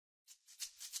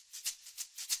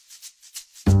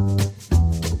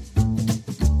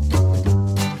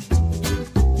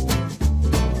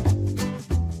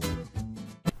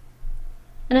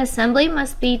An assembly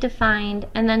must be defined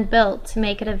and then built to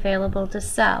make it available to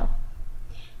sell.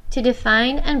 To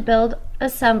define and build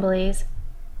assemblies,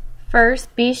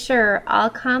 first be sure all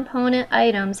component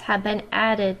items have been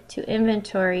added to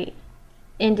inventory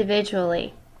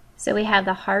individually. So we have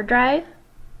the hard drive,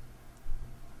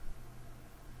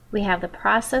 we have the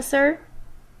processor,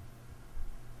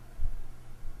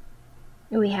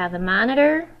 we have the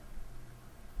monitor,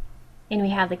 and we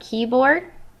have the keyboard,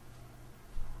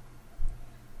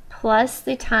 plus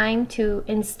the time to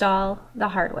install the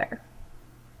hardware.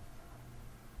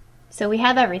 So we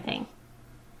have everything.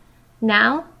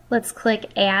 Now let's click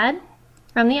Add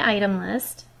from the item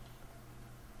list.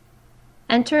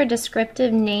 Enter a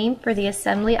descriptive name for the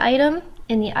assembly item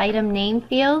in the item name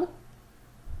field.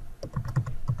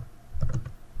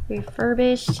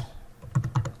 Refurbished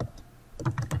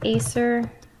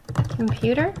Acer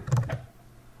computer.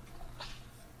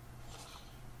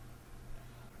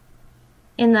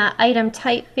 In the item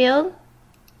type field,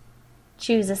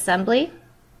 choose assembly.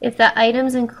 If the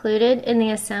items included in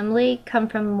the assembly come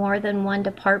from more than one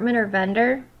department or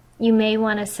vendor, you may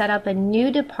want to set up a new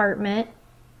department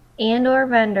and/or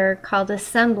vendor called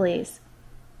assemblies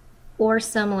or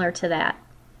similar to that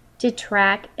to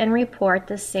track and report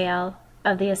the sale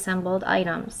of the assembled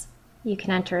items. You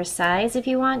can enter a size if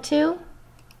you want to,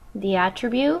 the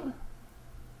attribute.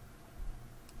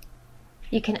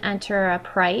 You can enter a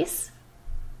price.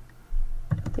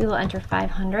 We will enter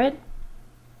 500.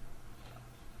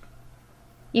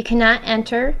 You cannot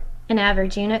enter an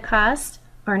average unit cost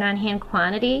or an on-hand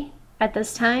quantity at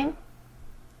this time.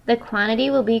 The quantity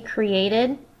will be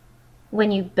created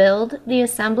when you build the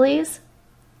assemblies.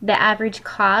 The average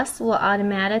cost will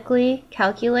automatically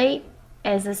calculate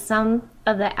as the sum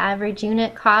of the average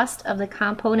unit cost of the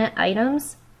component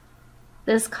items.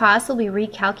 This cost will be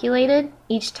recalculated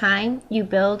each time you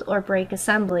build or break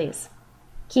assemblies.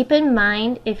 Keep in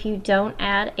mind, if you don't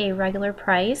add a regular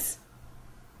price,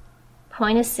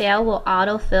 point of sale will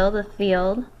autofill the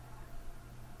field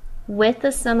with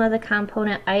the sum of the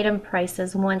component item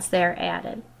prices once they're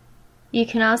added. You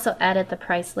can also edit the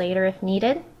price later if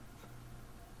needed.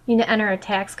 You need to enter a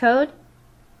tax code.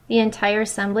 The entire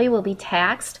assembly will be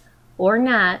taxed or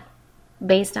not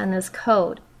based on this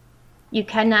code. You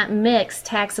cannot mix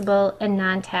taxable and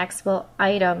non-taxable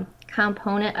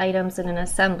component items in an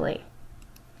assembly.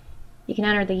 You can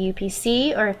enter the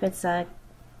UPC, or if it's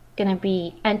going to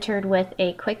be entered with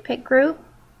a quick pick group.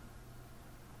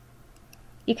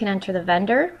 You can enter the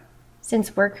vendor.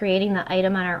 Since we're creating the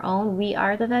item on our own, we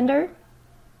are the vendor.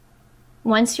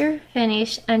 Once you're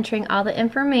finished entering all the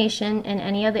information in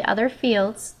any of the other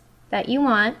fields that you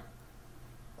want,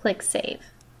 click Save.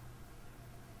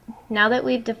 Now that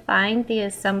we've defined the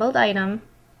assembled item,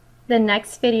 the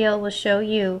next video will show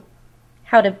you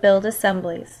how to build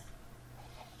assemblies.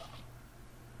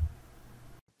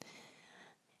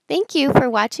 Thank you for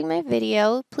watching my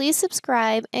video. Please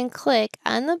subscribe and click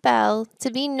on the bell to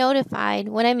be notified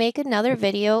when I make another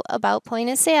video about point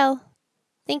of sale.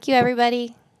 Thank you,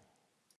 everybody.